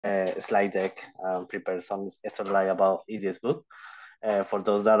slide deck and prepare some slide about EDS book. For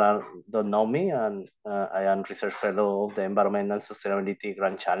those that don't know me, and I am research fellow of the Environmental Sustainability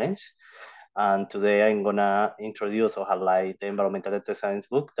Grand Challenge. And today I'm gonna introduce or highlight the environmental data science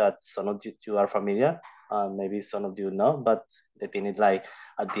book that some of you are familiar, and maybe some of you know, but the thing is like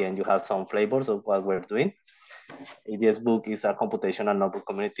at the end you have some flavors of what we're doing. EDS book is a computational notebook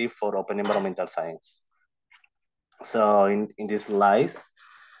community for open environmental science. So in these slides,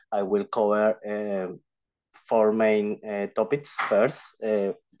 I will cover four main topics. First,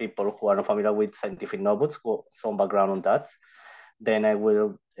 people who are not familiar with scientific notebooks, some background on that. Then I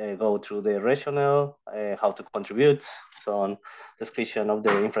will go through the rationale, how to contribute, some description of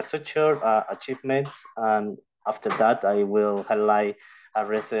the infrastructure, achievements, and after that, I will highlight a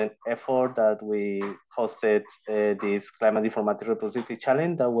recent effort that we hosted this Climate Informatics Reproducibility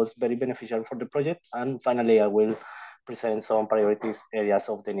Challenge that was very beneficial for the project. And finally, I will present some priorities areas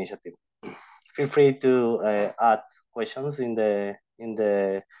of the initiative. Feel free to add questions in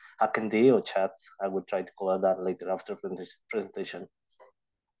the attendee or chat. I will try to cover that later after presentation.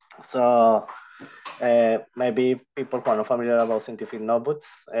 So maybe people who are not familiar about scientific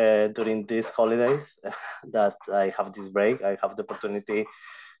notebooks during these holidays that I have this break, I have the opportunity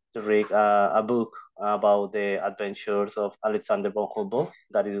to read a book about the adventures of Alexander von Humboldt.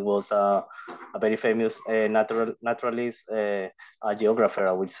 That it was a very famous naturalist, a geographer,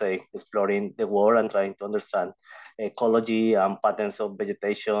 I would say, exploring the world and trying to understand ecology and patterns of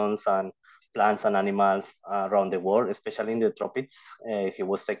vegetations and plants and animals around the world, especially in the tropics. He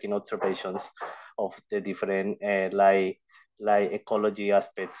was taking observations of the different like ecology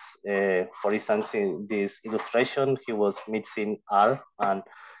aspects. For instance, in this illustration, he was mixing art and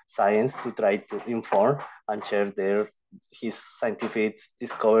science to try to inform and share his scientific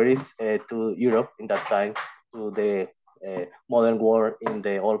discoveries to Europe in that time, to the modern world in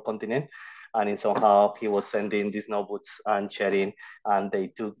the old continent. And in somehow he was sending these notebooks and sharing, and they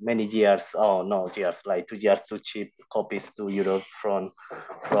took many years, like 2 years to ship copies to Europe from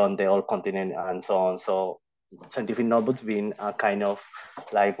the old continent and so on. So scientific notebooks being a kind of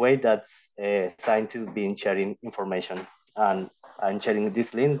like way that's scientists being sharing information. And I'm sharing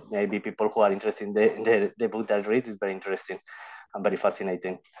this link. Maybe people who are interested in the book that I read is very interesting and very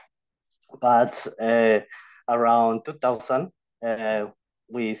fascinating. But around 2000,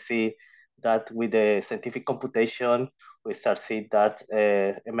 we see that with the scientific computation, we start seeing that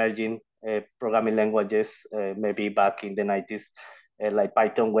emerging programming languages, maybe back in the 90s, like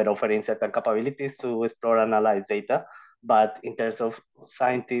Python, were offering certain capabilities to explore and analyze data. But in terms of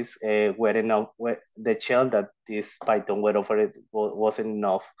scientists, the shell that this Python were offered wasn't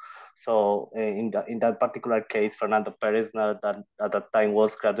enough. So in that particular case, Fernando Perez, that at that time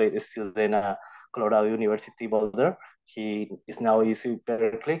was graduate student at Colorado University Boulder, he is now using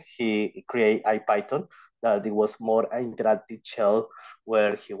Berkeley. He created IPython, that it was more an interactive shell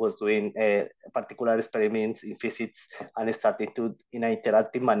where he was doing particular experiments in physics and starting to, in an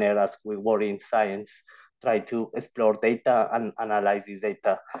interactive manner, as we were in science, try to explore data and analyze this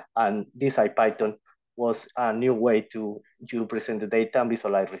data. And this IPython was a new way to present the data and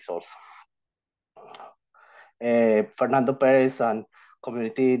visualize results. Fernando Perez and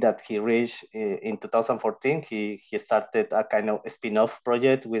community that he reached in 2014, he started a kind of spin-off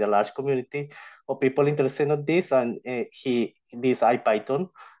project with a large community of people interested in this, and this IPython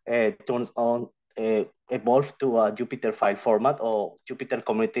turns on evolved to a Jupyter file format or Jupyter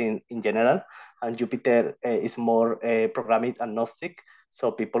community in general, and Jupyter is more programming agnostic,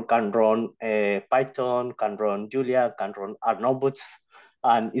 so people can run Python, can run Julia, can run R notebooks.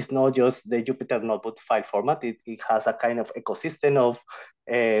 And it's not just the Jupyter notebook file format, it has a kind of ecosystem of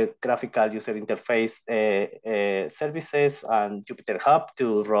graphical user interface services and Jupyter Hub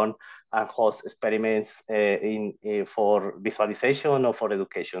to run and host experiments for visualization or for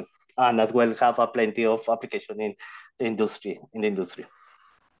education. And as well have a plenty of application in the industry.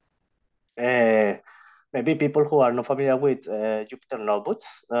 Maybe people who are not familiar with Jupyter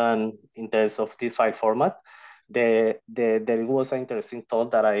notebooks and in terms of this file format, there was an interesting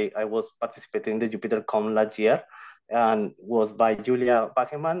talk that I was participating in the JupyterCon last year, and was by Julia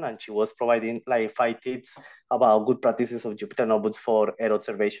Bachmann, and she was providing like 5 tips about good practices of Jupyter notebooks for error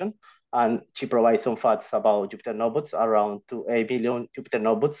observation. And she provides some facts about Jupyter notebooks. Around 8 million Jupyter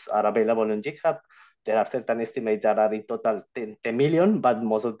notebooks are available on GitHub. There are certain estimates that are in total 10 million, but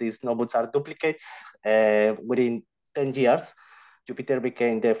most of these notebooks are duplicates. Within 10 years, Jupyter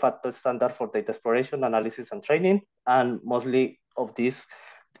became the de facto standard for data exploration, analysis, and training. And mostly of this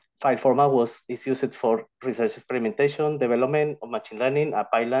file format is used for research experimentation, development of machine learning,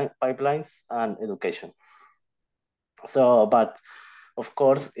 pipelines, and education. So, but of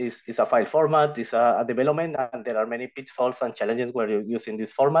course, is a file format, is a development, and there are many pitfalls and challenges when you're using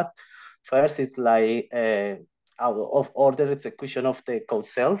this format. First, it's like out of order execution of the code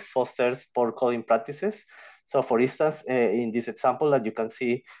cell fosters poor coding practices. So for instance, in this example that you can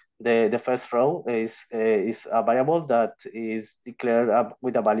see, the first row is a variable that is declared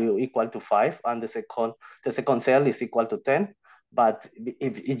with a value equal to 5, and the second cell is equal to 10. But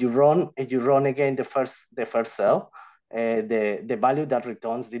if you run again the first cell, the value that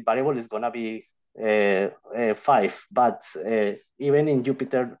returns the variable is gonna be 5. But even in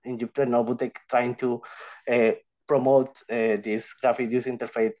Jupyter Notebook, trying to promote this graphic user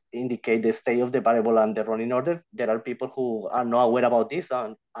interface, indicate the state of the variable and the running order. There are people who are not aware about this,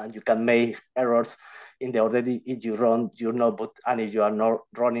 and you can make errors in the order if you run your notebook and if you are not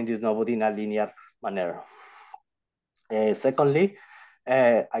running this notebook in a linear manner. Secondly,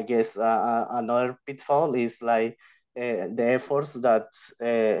 I guess another pitfall is like the efforts that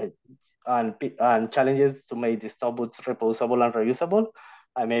and challenges to make these notebooks reproducible and reusable.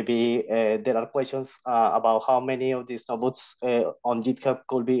 And maybe there are questions about how many of these notebooks on GitHub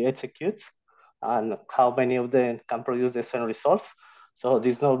could be executed and how many of them can produce the same results. So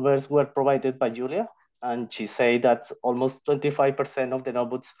these numbers were provided by Julia, and she said that almost 25% of the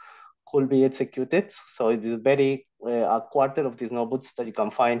notebooks could be executed. So it is very, a quarter of these notebooks that you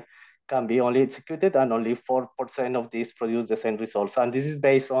can find can be only executed, and only 4% of these produce the same results. And this is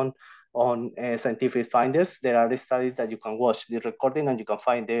based on scientific finders. There are studies that you can watch the recording, and you can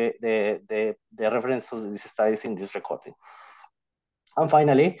find the reference to these studies in this recording. And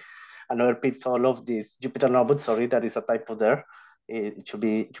finally, another pitfall of this Jupyter Notebooks, sorry, there is a typo there. It should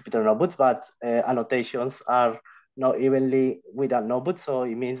be Jupyter Notebooks, but annotations are not evenly with a notebook. So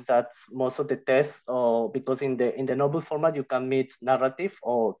it means that most of the tests, because in the notebook format, you can meet narrative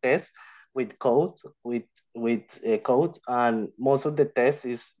or tests with code, code, and most of the tests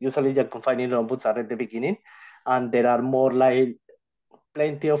is usually you can find in notebooks are at the beginning, and there are more like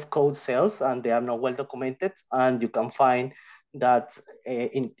plenty of code cells, and they are not well documented, and you can find that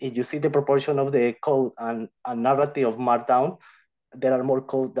if you see the proportion of the code and narrative of Markdown, there are more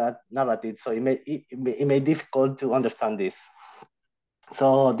code than narrative, so it may be difficult to understand this.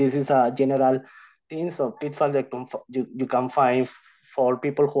 So this is a general thing, so pitfall that you can find for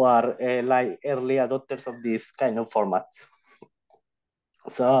people who are like early adopters of this kind of format.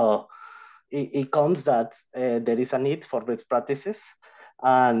 So it comes that there is a need for best practices,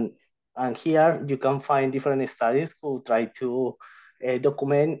 and here you can find different studies who try to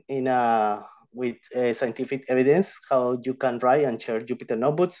document with scientific evidence how you can write and share Jupyter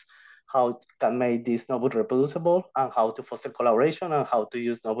notebooks, how can make this notebook reproducible, and how to foster collaboration, and how to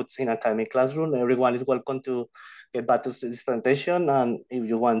use notebooks in academic classroom. Everyone is welcome to get back to this presentation, and if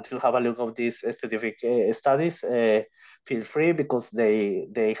you want to have a look at these specific studies, feel free, because they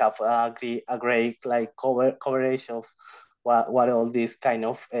have a great like coverage of what all these kind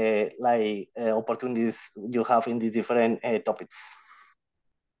of opportunities you have in the different topics.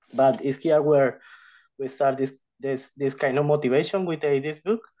 But it's here where we start this kind of motivation with this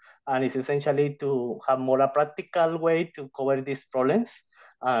book, and it's essentially to have more a practical way to cover these problems.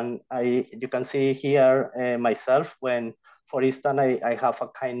 And you can see here myself when, for instance, I have a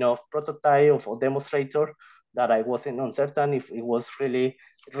kind of prototype of a demonstrator that I wasn't uncertain if it was really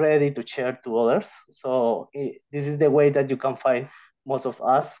ready to share to others. So this is the way that you can find most of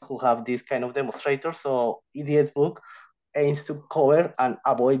us who have this kind of demonstrator. So EDS book aims to cover and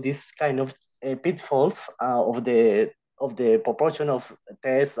avoid this kind of pitfalls of the proportion of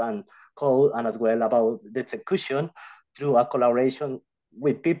tests and code, and as well about the execution through a collaboration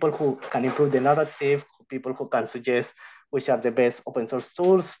with people who can improve the narrative, people who can suggest which are the best open source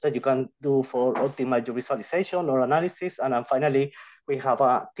tools that you can do for optimize your visualization or analysis. And then finally, we have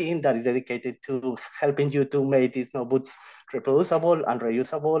a team that is dedicated to helping you to make these notebooks reproducible and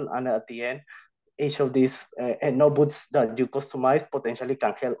reusable. And at the end, each of these notebooks that you customize potentially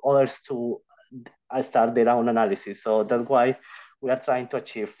can help others to start their own analysis. So that's why we are trying to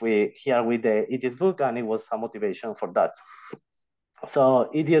achieve here with the EDS book, and it was a motivation for that. So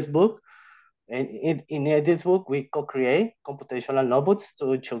EDS book, in EDS book, we co-create computational notebooks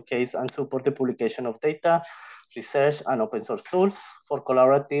to showcase and support the publication of data, research, and open source tools for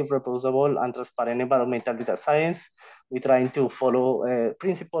collaborative, reproducible, and transparent environmental data science. We're trying to follow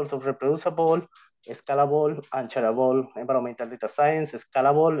principles of reproducible, scalable, and shareable environmental data science.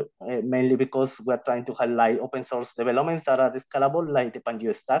 Scalable, mainly because we're trying to highlight open source developments that are scalable, like the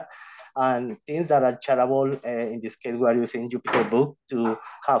Pangeo stack, and things that are shareable. In this case, we are using Jupyter Book to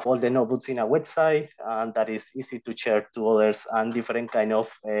have all the notebooks in a website, and that is easy to share to others, and different kind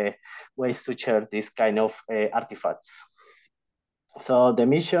of ways to share this kind of artifacts. So the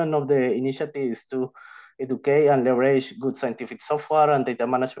mission of the initiative is to educate and leverage good scientific software and data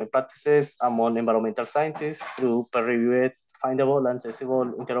management practices among environmental scientists through peer-reviewed, findable, accessible,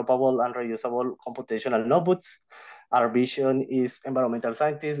 interoperable, and reusable computational notebooks. Our vision is environmental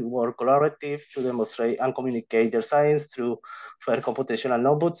scientists work collaborative to demonstrate and communicate their science through fair computational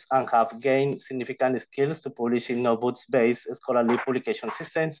notebooks and have gained significant skills to publish in notebooks-based scholarly publication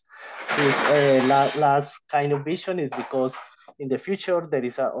systems. This last kind of vision is because in the future, there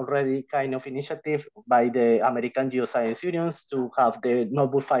is already kind of initiative by the American Geoscience Unions to have the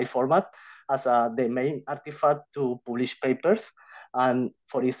notebook file format as the main artifact to publish papers. And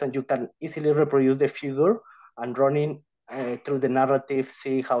for instance, you can easily reproduce the figure and running through the narrative,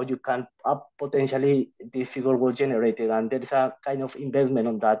 see how you can potentially this figure was generated. And there is a kind of investment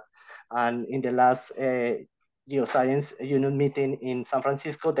on that. And in the last Geoscience Union meeting in San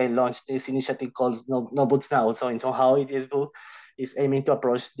Francisco, they launched this initiative called Notebooks Now. So in somehow it is aiming to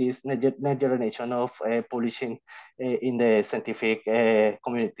approach this next generation of publishing in the scientific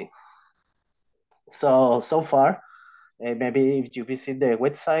community. So far, maybe if you visit the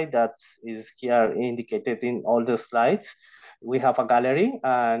website that is here indicated in all the slides, we have a gallery,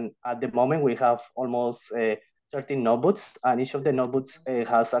 and at the moment we have almost 13 notebooks, and each of the notebooks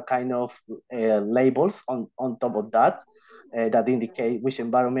has a kind of labels on top of that that indicate which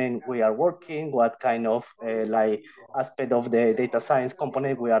environment we are working, what kind of like aspect of the data science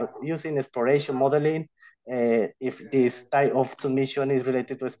component we are using, exploration modeling, if this type of submission is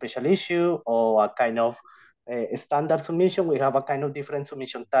related to a special issue or a kind of standard submission, we have a kind of different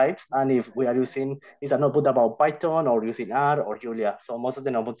submission types. And if we are using, is a notebook about Python or using R or Julia. So most of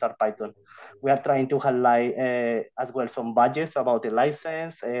the notebooks are Python. We are trying to highlight as well some badges about the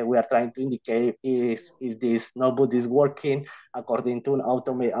license. We are trying to indicate if this notebook is working according to an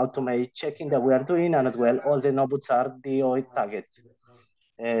automate checking that we are doing. And as well, all the notebooks are DOI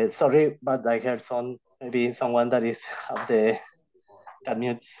tagged. Sorry, but I heard maybe someone that is have the can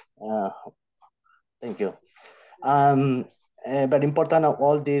mute. Thank you. Very important of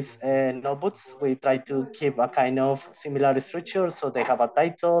all these notebooks, we try to keep a kind of similar structure. So they have a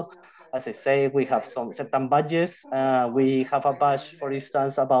title. As I say, we have some certain badges. We have a badge, for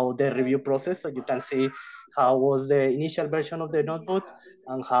instance, about the review process. So you can see how was the initial version of the notebook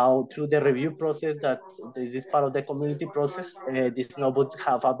and how through the review process that this is part of the community process, these notebooks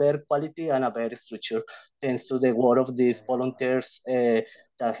have a better quality and a better structure thanks to the work of these volunteers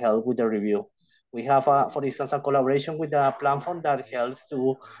that help with the review. We have, for instance, a collaboration with a platform that helps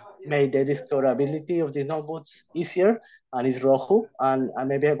to make the discoverability of the notebooks easier, and it's Rohu. And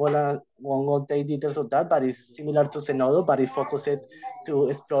maybe I won't take details of that, but it's similar to Zenodo, but it focused to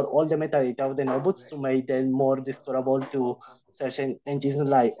explore all the metadata of the notebooks to make them more discoverable to search engines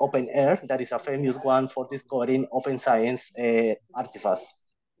like OpenAir, that is a famous one for discovering open science artifacts.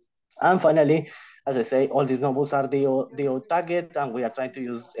 And finally, as I say, all these notebooks are DO tagged, and we are trying to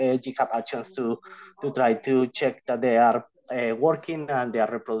use GitHub Actions to try to check that they are working and they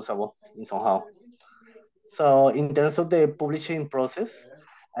are reproducible in somehow. So in terms of the publishing process,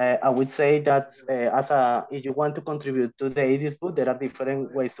 I would say that if you want to contribute to the ADIS book, there are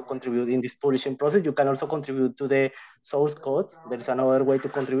different ways to contribute in this publishing process. You can also contribute to the source code. There is another way to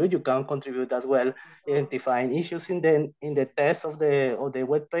contribute. You can contribute as well, identifying issues in the test of the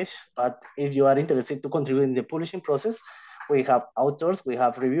web page. But if you are interested to contribute in the publishing process, we have authors, we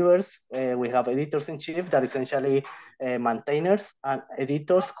have reviewers, we have editors in chief that essentially maintainers and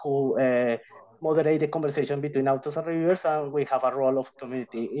editors who moderate the conversation between authors and reviewers, and we have a role of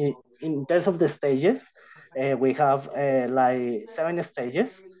community. In terms of the stages, we have like 7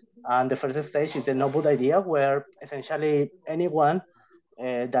 stages, and the first stage is the notebook idea, where essentially anyone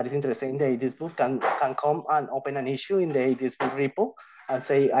that is interested in the ADIS book can come and open an issue in the ADIS book repo and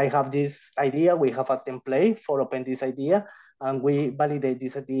say, I have this idea, we have a template for open this idea, and we validate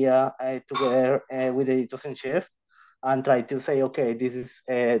this idea together with the editors in chief and try to say, okay, this is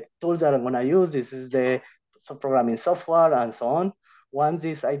tools that I'm gonna use, this is the programming software and so on. Once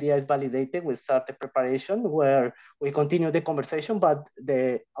this idea is validated, we start the preparation where we continue the conversation, but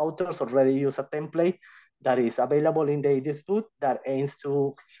the authors already use a template that is available in the ADIS book that aims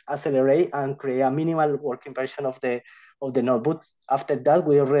to accelerate and create a minimal working version of the notebooks. After that,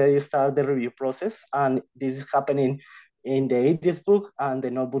 we already start the review process, and this is happening in the ADIS book and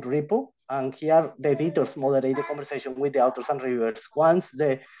the notebook repo. And here the editors moderate the conversation with the authors and reviewers. Once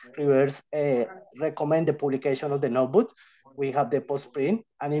the reviewers recommend the publication of the notebook, we have the post-print.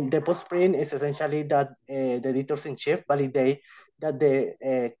 And in the post-print is essentially that the editors in chief validate that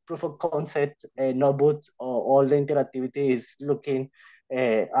the proof of concept notebooks or all the interactivity is looking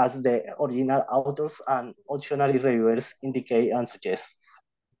as the original authors and optionally reviewers indicate and suggest.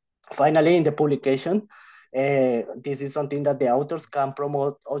 Finally, in the publication, this is something that the authors can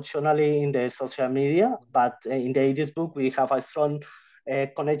promote optionally in their social media, but in the Aegis book, we have a strong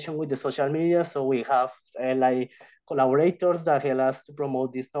connection with the social media, so we have like collaborators that help us to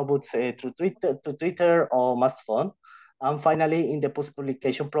promote these notebooks through Twitter or Mastodon. And finally, in the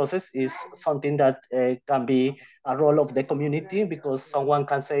post-publication process is something that can be a role of the community, because someone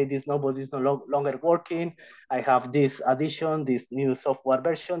can say this notebook is no longer working, I have this addition, this new software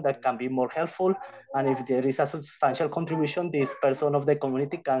version that can be more helpful. And if there is a substantial contribution, this person of the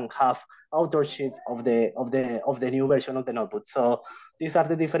community can have authorship of the new version of the notebook. So these are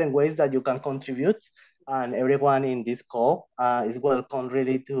the different ways that you can contribute, and everyone in this call is welcome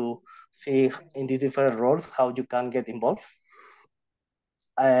really to see in the different roles how you can get involved.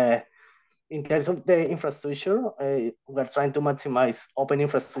 In terms of the infrastructure, we're trying to maximize open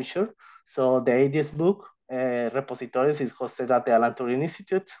infrastructure. So the ADS book repositories is hosted at the Alan Turing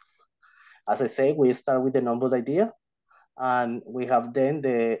Institute. As I say, we start with the notebook idea, and we have then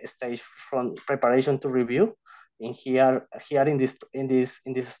the stage from preparation to review. In here in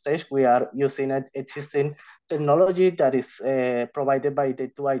this stage, we are using an existing technology that is provided by the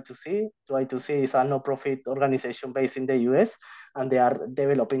 2I2C. 2I2C is a no-profit organization based in the US, and they are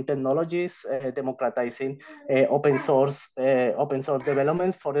developing technologies, democratizing open source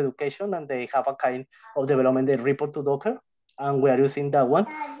developments for education, and they have a kind of development they report to Docker, and we are using that one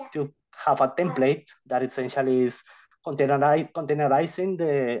to have a template that essentially is containerizing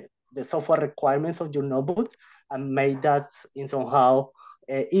the software requirements of your notebook and make that in somehow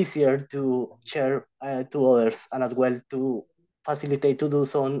easier to share to others, and as well to facilitate to do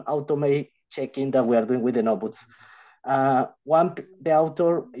some automate checking that we are doing with the notebooks. The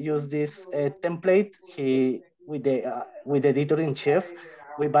author used this template. With the editor-in-chief,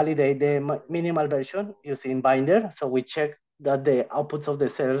 we validate the minimal version using Binder. So we check that the outputs of the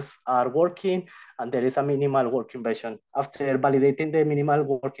cells are working, and there is a minimal working version. After validating the minimal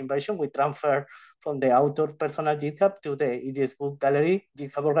working version, we transfer from the author personal GitHub to the EDS Book Gallery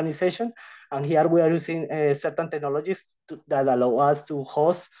GitHub organization. And here we are using certain technologies that allow us to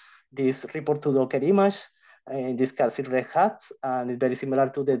host this report to Docker image. In this case, it's Red Hat, and it's very similar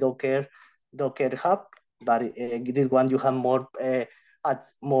to the Docker Hub, but this one you have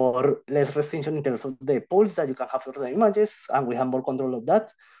less restriction in terms of the pools that you can have for the images, and we have more control of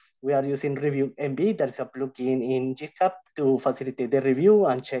that. We are using Review MB, that is a plugin in GitHub to facilitate the review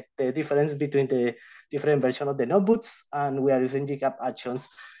and check the difference between the different versions of the notebooks. And we are using GitHub Actions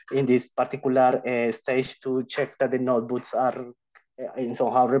in this particular stage to check that the notebooks are in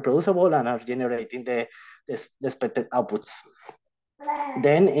somehow reproducible and are generating the expected outputs.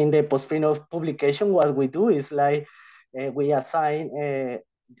 Then in the post-print of publication, what we do is like we assign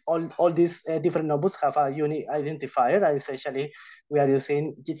all these different notebooks have a unique identifier. And essentially, we are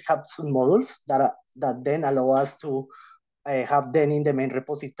using GitHub modules that then allow us to have them in the main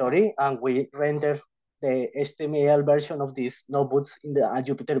repository, and we render the HTML version of these notebooks in the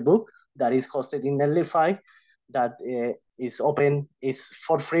Jupyter book that is hosted in Netlify, that is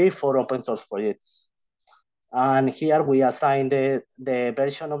for free for open source projects. And here we assign the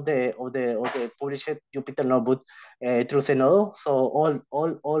version of the published Jupyter notebook through Zenodo. So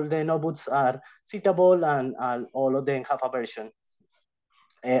all the notebooks are citable, and all of them have a version.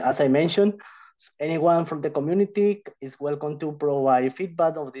 As I mentioned, anyone from the community is welcome to provide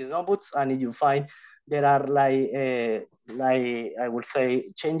feedback of these notebooks, and if you find there are like I would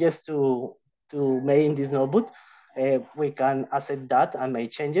say changes to make in this notebook, we can accept that and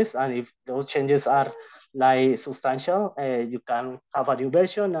make changes. And if those changes are like substantial, you can have a new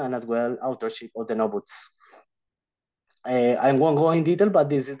version and as well authorship of the notebooks. I won't go in detail, but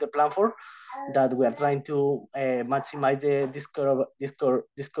this is the plan for that we are trying to maximize the discover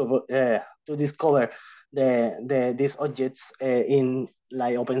these objects in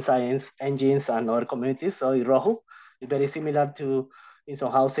like open science engines and other communities. So Rohu is very similar to in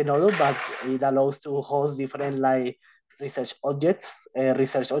somehow Zenodo, but it allows to host different like research objects.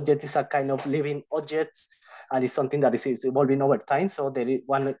 Research object is a kind of living objects, and it's something that is evolving over time. So there is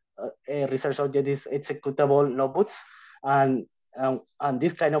one research object is executable notebooks, and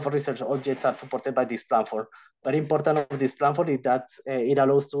these kind of research objects are supported by this platform. Very important of this platform is that it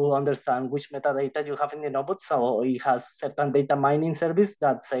allows to understand which metadata you have in the notebook. So it has certain data mining service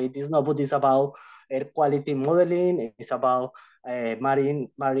that say this notebook is about air quality modeling, it's about maritime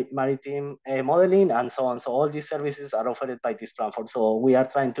modeling, and so on. So all these services are offered by this platform. So we are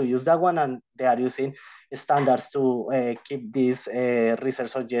trying to use that one, and they are using standards to keep these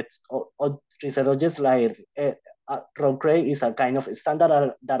research objects like road grade is a kind of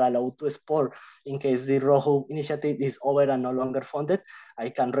standard that allows to export in case the road initiative is over and no longer funded. I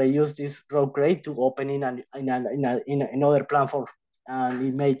can reuse this road grade to open in another plan for, and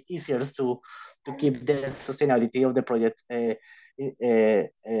it made easier to keep the sustainability of the project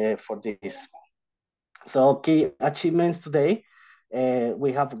for this. So key achievements today,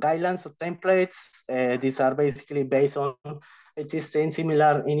 we have guidelines of templates. These are basically based on existing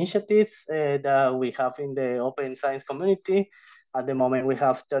similar initiatives that we have in the open science community. At the moment, we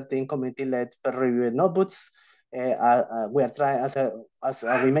have 13 community-led peer-reviewed notebooks. We are trying, as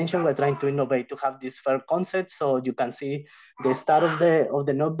we mentioned, we're trying to innovate to have this fair concept, so you can see the start of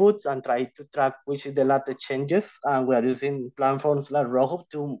the notebooks and try to track which is the latest changes. And we are using platforms like Rojo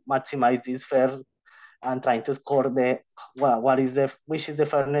to maximize this fair and trying to score the which is the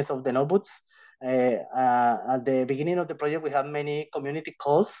fairness of the notebooks. At the beginning of the project, we have many community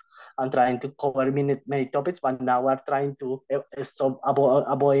calls and trying to cover many topics, but now we're trying to stop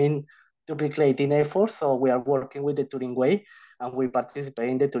avoiding duplicating efforts. So we are working with the Turing Way, and we participate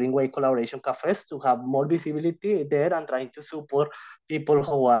in the Turing Way collaboration cafes to have more visibility there and trying to support people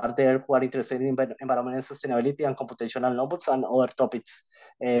who are there who are interested in environmental sustainability and computational notebooks and other topics.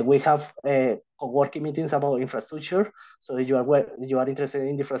 We have working meetings about infrastructure. So if you are interested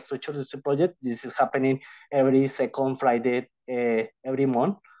in infrastructure, this project, this is happening every second Friday every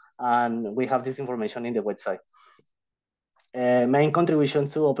month, and we have this information in the website. Main contribution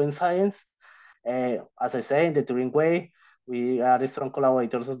to open science, as I say, in the Turing Way, we are strong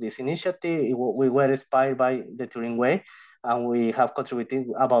collaborators of this initiative. We were inspired by the Turing Way, and we have contributed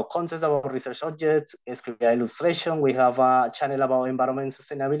about concepts about research objects, script illustration. We have a channel about environment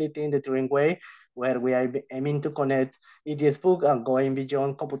sustainability in the Turing Way, where we are aiming to connect EDS book and going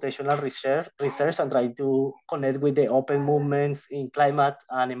beyond computational research and try to connect with the open movements in climate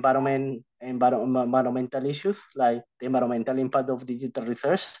and environmental issues, like the environmental impact of digital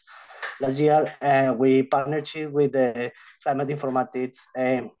research. Last year, we partnered with the Climate Informatics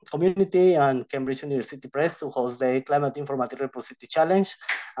community and Cambridge University Press to host the Climate Informatics Reproducibility Challenge.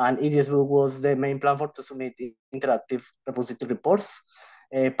 And EDS book was the main platform to submit interactive repository reports.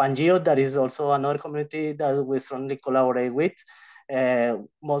 Pangeo, that is also another community that we strongly collaborate with.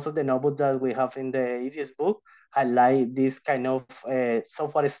 Most of the notebooks that we have in the EDS book highlight this kind of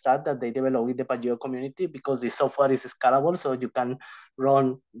software stack that they develop with the Pangeo community, because the software is scalable, so you can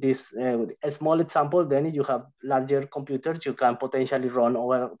run this a small example, then you have larger computers, you can potentially run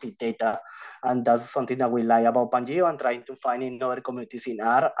over big data. And that's something that we like about Pangeo, and trying to find in other communities in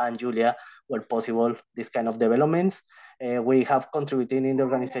R and Julia where possible this kind of developments. We have contributed in the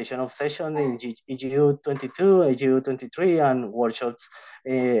organization of sessions in EGU 22, EGU 23, and workshops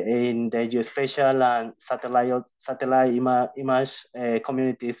in the geospatial and satellite image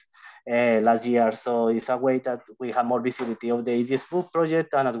communities last year. So it's a way that we have more visibility of the EDS book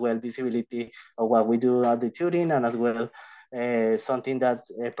project, and as well visibility of what we do at the Turing, and as well something that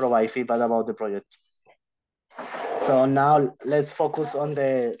provides feedback about the project. So now let's focus on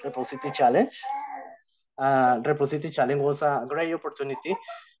the Repository Challenge. Repository Challenge was a great opportunity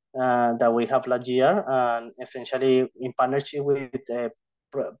that we have last year, and essentially in partnership with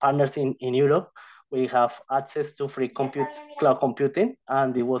partners in Europe, we have access to free cloud computing,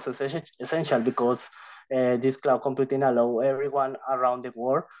 and it was essential because this cloud computing allow everyone around the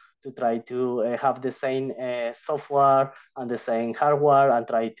world to try to have the same software and the same hardware, and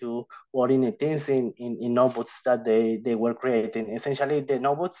try to work in things in notebooks that they were creating. Essentially, the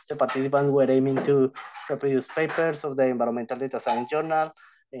notebooks, the participants were aiming to reproduce papers of the Environmental Data Science Journal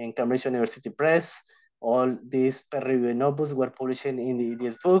in Cambridge University Press. All these peer-reviewed notebooks were published in the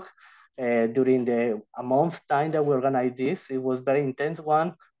EDS book. During a month time that we organized this, it was very intense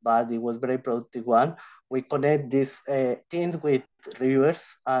one, but it was very productive one. We connect these teams with reviewers,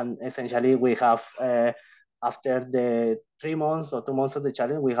 and essentially we have, after the 3 months or 2 months of the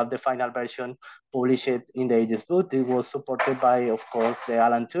challenge, we have the final version published in the EDS book. It was supported by, of course, the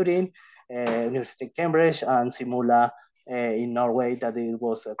Alan Turing, University of Cambridge, and Simula in Norway, that it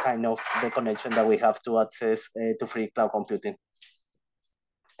was a kind of the connection that we have to access to free cloud computing.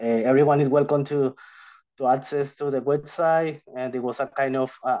 Everyone is welcome to access to the website, and there was a kind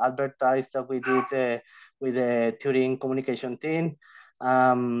of advertise that we did with the Turing communication team.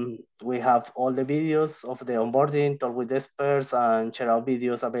 We have all the videos of the onboarding, talk with experts, and share out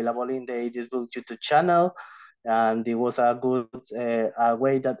videos available in the EDS book YouTube channel. And it was a good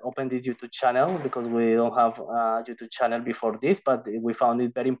way that opened this YouTube channel, because we don't have a YouTube channel before this, but we found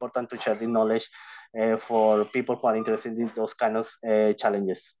it very important to share the knowledge for people who are interested in those kind of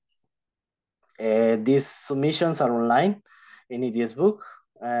challenges. These submissions are online in EDS book.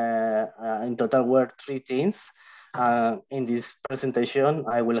 In total, were 3 teams. In this presentation,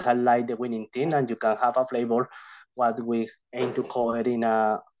 I will highlight the winning team, and you can have a flavor what we aim to cover in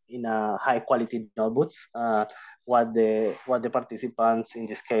a high quality notebooks, what the participants in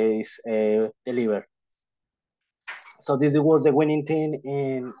this case deliver. So this was the winning team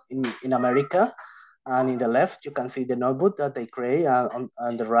in America. And in the left, you can see the notebook that they create. On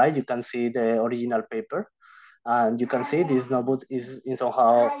the right, you can see the original paper. And you can see this notebook is in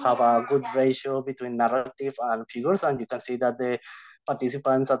somehow have a good ratio between narrative and figures. And you can see that the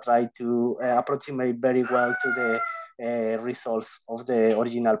participants are trying to approximate very well to the results of the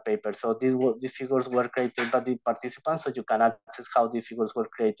original paper. So these figures were created by the participants, so you can access how the figures were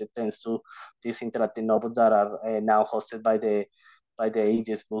created thanks to these interactive notebooks that are now hosted by the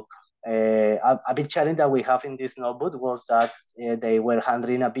EDS book. A big challenge that we have in this notebook was that they were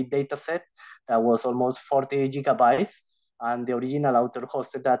handling a big data set that was almost 40 gigabytes, and the original author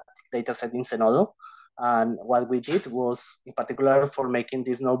hosted that data set in Zenodo. And what we did was, in particular for making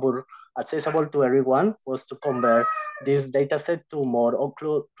this notebook accessible to everyone, was to convert this data set to more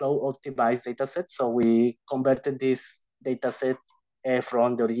cloud optimized data set. So we converted this data set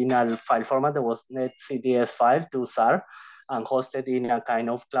from the original file format that was netcds file to SAR, and hosted in a kind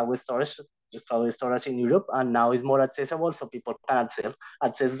of cloud storage in Europe, and now it's more accessible, so people can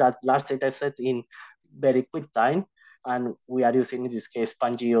access that large data set in very quick time. And we are using, in this case,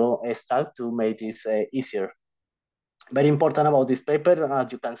 Pangeo stack to make this easier. Very important about this paper,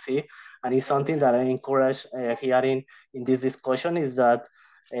 as you can see, and it's something that I encourage here in this discussion, is that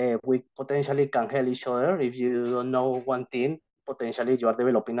we potentially can help each other. If you don't know one thing, potentially you are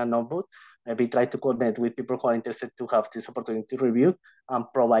developing a notebook, maybe try to connect with people who are interested to have this opportunity to review and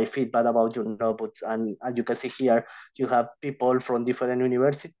provide feedback about your notebooks. And as you can see here, you have people from different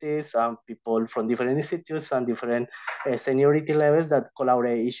universities and people from different institutes and different seniority levels that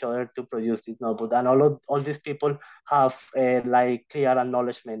collaborate each other to produce this notebook. And all these people have like clear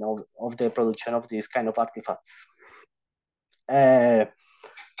acknowledgement of the production of these kind of artifacts.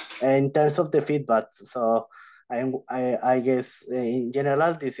 In terms of the feedback, so I guess in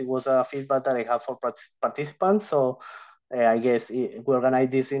general, this was a feedback that I have for participants. So I guess we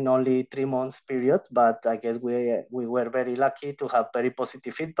organized this in only 3 months period, but I guess we were very lucky to have very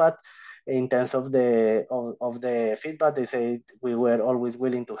positive feedback. In terms of the feedback, they say we were always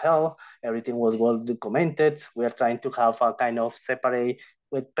willing to help. Everything was well documented. We are trying to have a kind of separate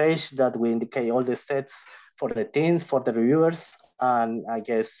web page that we indicate all the steps for the teams, for the reviewers, and I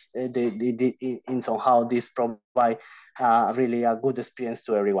guess in somehow this provide really a good experience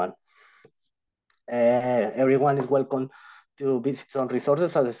to everyone. Everyone is welcome to visit some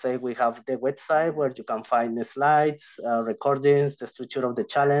resources. As I say, we have the website where you can find the slides, recordings, the structure of the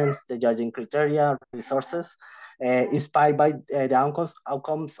challenge, the judging criteria, resources. Inspired by the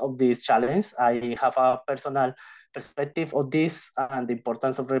outcomes of this challenge, I have a personal perspective of this and the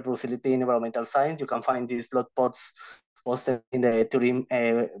importance of reproducibility in environmental science. You can find these blog posts posted in the Turing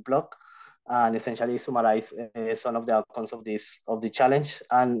blog, and essentially summarize some of the outcomes of the challenge.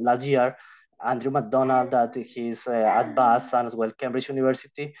 And last year, Andrew McDonald, that he's at BAS and as well Cambridge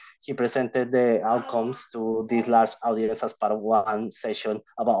University, he presented the outcomes to this large audience as part of one session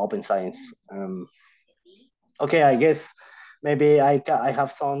about open science. Okay, I guess maybe I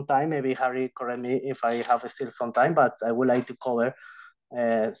have some time. Maybe Harry, correct me if I have still some time, but I would like to cover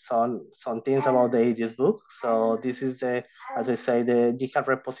some things about the AGS book. So this is as I say, the GitHub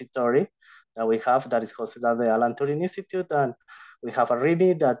repository that we have that is hosted at the Alan Turing Institute, and we have a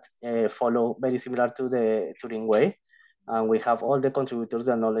README that follow very similar to the Turing way, and we have all the contributors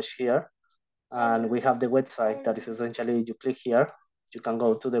and knowledge here, and we have the website that is essentially, you click here, you can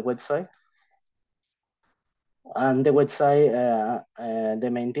go to the website. And the website, the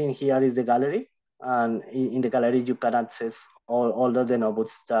main thing here is the gallery, and in the gallery you can access all of the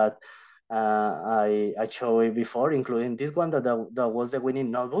notebooks that I showed you before, including this one that was the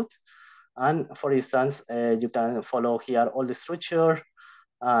winning notebook. And for instance, you can follow here all the structure,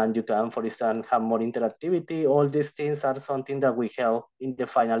 and you can, for instance, have more interactivity. All these things are something that we help in the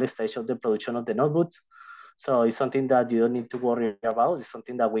final stage of the production of the notebooks. So it's something that you don't need to worry about. It's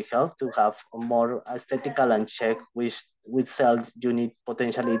something that we help to have more aesthetical and check which cells you need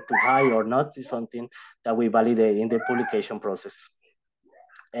potentially to hide or not. It's something that we validate in the publication process.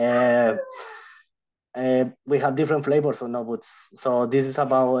 We have different flavors of notebooks. So this is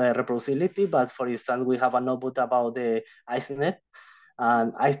about reproducibility, but for instance, we have a notebook about the IceNet.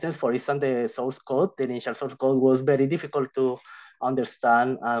 And IceNet, for instance, the source code, the initial source code was very difficult to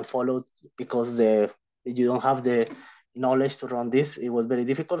understand and follow because you don't have the knowledge to run this. It was very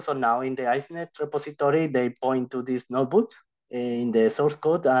difficult. So now in the IceNet repository, they point to this notebook in the source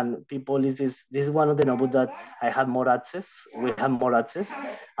code, and people this is one of the notebooks that I have more access. We have more access.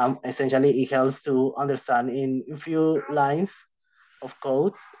 Essentially, it helps to understand in a few lines of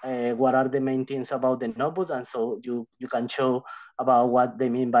code what are the main things about the notebook, and so you can show about what they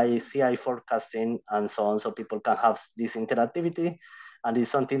mean by CI forecasting and so on, so people can have this interactivity, and it's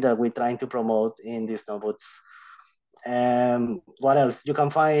something that we're trying to promote in these notebooks. What else? You can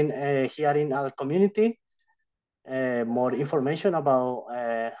find here in our community more information about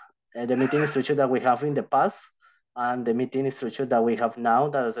the meeting structure that we have in the past and the meeting structure that we have now.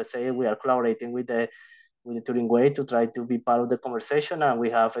 That, as I say, we are collaborating with the Turing Way to try to be part of the conversation, and we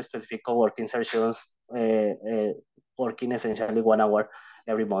have a specific co-working sessions working essentially 1 hour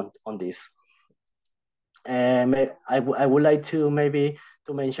every month on this. I would like to maybe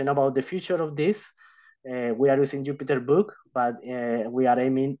to mention about the future of this. We are using Jupyter Book, but we are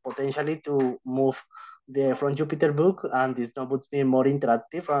aiming potentially to move from Jupyter Book, and this notebooks be more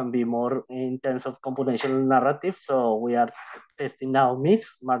interactive and be more in terms of computational narrative. So we are testing now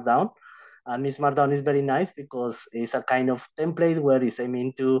Miss Markdown. And Miss Markdown is very nice because it's a kind of template where it's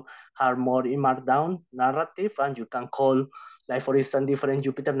aiming to have more in Markdown narrative, and you can call, like for instance, different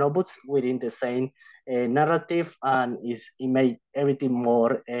Jupyter notebooks within the same narrative, and it made everything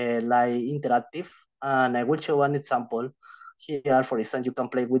more like interactive. And I will show an example here. For instance, you can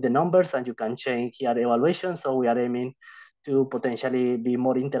play with the numbers and you can change here evaluation. So we are aiming to potentially be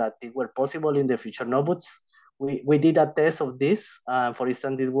more interactive where possible in the future notebooks. We did a test of this. For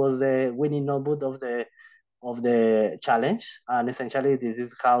instance, this was the winning notebook of the challenge, and essentially this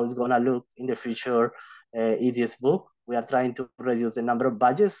is how it's gonna look in the future EDS book. We are trying to reduce the number of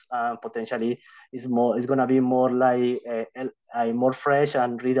badges. Potentially, it's gonna be more like a more fresh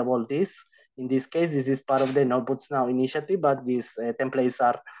and readable this. In this case, this is part of the Notebooks Now initiative, but these templates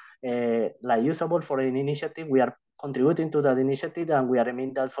are like usable for an initiative. We are contributing to that initiative, and we are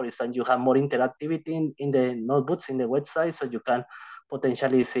aiming that, for instance, you have more interactivity in the notebooks in the website, so you can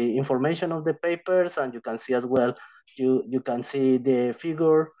potentially see information of the papers, and you can see as well, you can see the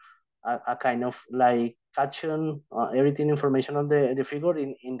figure, a kind of like caption, everything information on the figure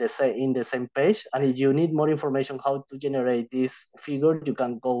in the same page. And if you need more information how to generate this figure, you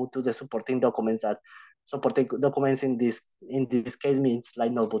can go to the supporting documents. That supporting documents in this case means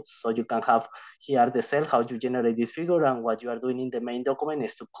like notebooks. So you can have here the cell how you generate this figure, and what you are doing in the main document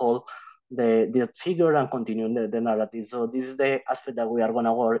is to call the figure and continue the narrative. So this is the aspect that we are going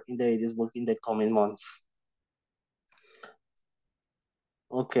to work in this book in the coming months.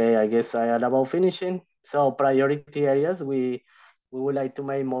 Okay, I guess I am about finishing. So priority areas, we would like to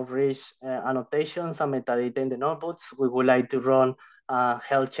make more rich annotations and metadata in the notebooks. We would like to run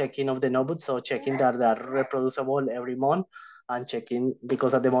health checking of the notebooks, so checking that they are reproducible every month, and checking,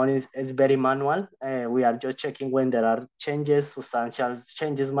 because at the moment it's very manual. We are just checking when there are changes, substantial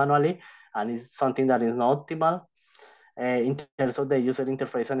changes manually, and it's something that is not optimal. In terms of the user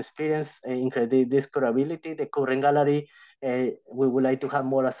interface and experience, increase the discoverability, the current gallery. We would like to have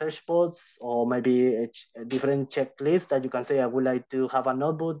more search boards, or maybe a different checklist that you can say, I would like to have a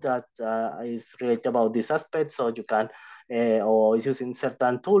notebook that is related about this aspect, so you can, or is using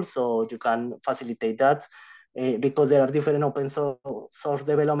certain tools, so you can facilitate that. Because there are different open source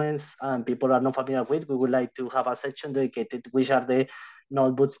developments and people are not familiar with, we would like to have a section dedicated which are the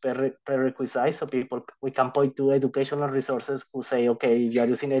notebooks prerequisites, so we can point to educational resources who say, okay, if you are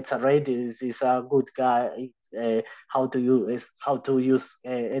using XArray, this is a good guide how to use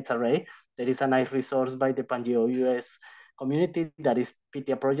XArray. There is a nice resource by the Pangeo US community that is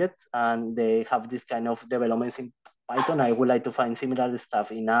PTA project, and they have this kind of developments in Python. I would like to find similar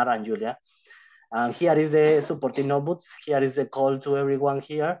stuff in R and Julia. And here is the supporting notebooks. Here is the call to everyone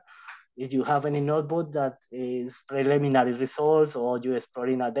here. If you have any notebook that is preliminary results, or you're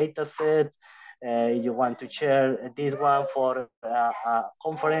exploring a data set, you want to share this one for a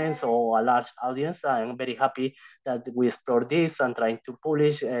conference or a large audience, I'm very happy that we explore this and trying to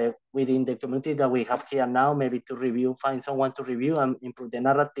publish within the community that we have here now, maybe to review, find someone to review and improve the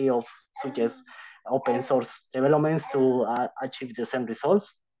narrative of suggest open source developments to achieve the same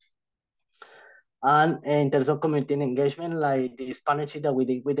results. And in terms of community engagement, like this partnership that we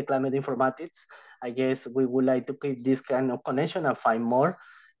did with the Climate Informatics, I guess we would like to keep this kind of connection and find more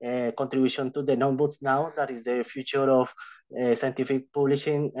contribution to the notebooks now. That is the future of scientific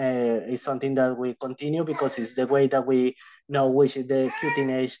publishing. Is something that we continue because it's the way that we know which is the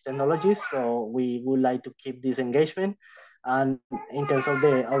cutting edge technologies. So we would like to keep this engagement. And in terms of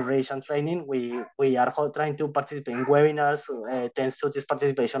the outreach and training, we are trying to participate in webinars. Thanks to this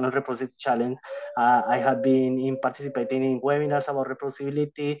participation on Reproducibility Challenge, I have been participating in webinars about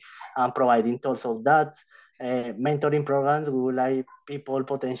reproducibility and providing tools of that. mentoring programs. We would like people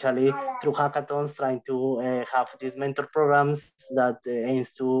potentially through hackathons trying to have these mentor programs that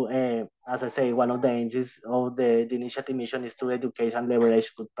aims to, as I say, one of the aims is of the initiative mission is to educate and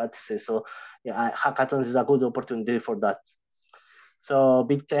leverage good practices. So yeah, hackathons is a good opportunity for that. So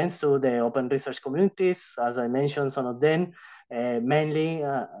big thanks to the open research communities, as I mentioned, some of them, mainly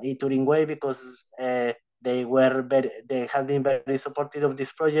Turing Way, because they have been very supportive of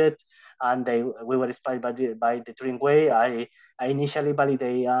this project, and we were inspired by the Turing Way. I initially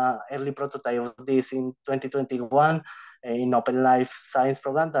validated early prototype of this in 2021 in Open Life Science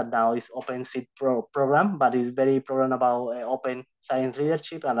program that now is Open Seed program, but it's very program about open science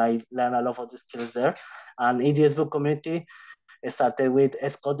leadership, and I learned a lot of the skills there. And EDS book community started with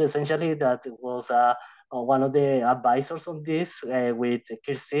Scott essentially, that was one of the advisors on this with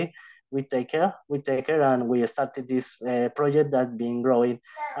Kirsty. We take care, and we started this project that been growing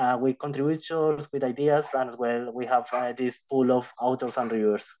with contributors, with ideas, and as well we have this pool of authors and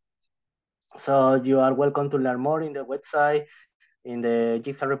reviewers. So you are welcome to learn more in the website, in the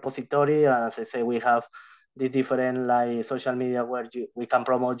GitHub repository. And as I say, we have the different like social media where we can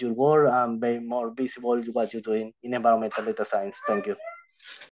promote your work and be more visible what you're doing in environmental data science. Thank you.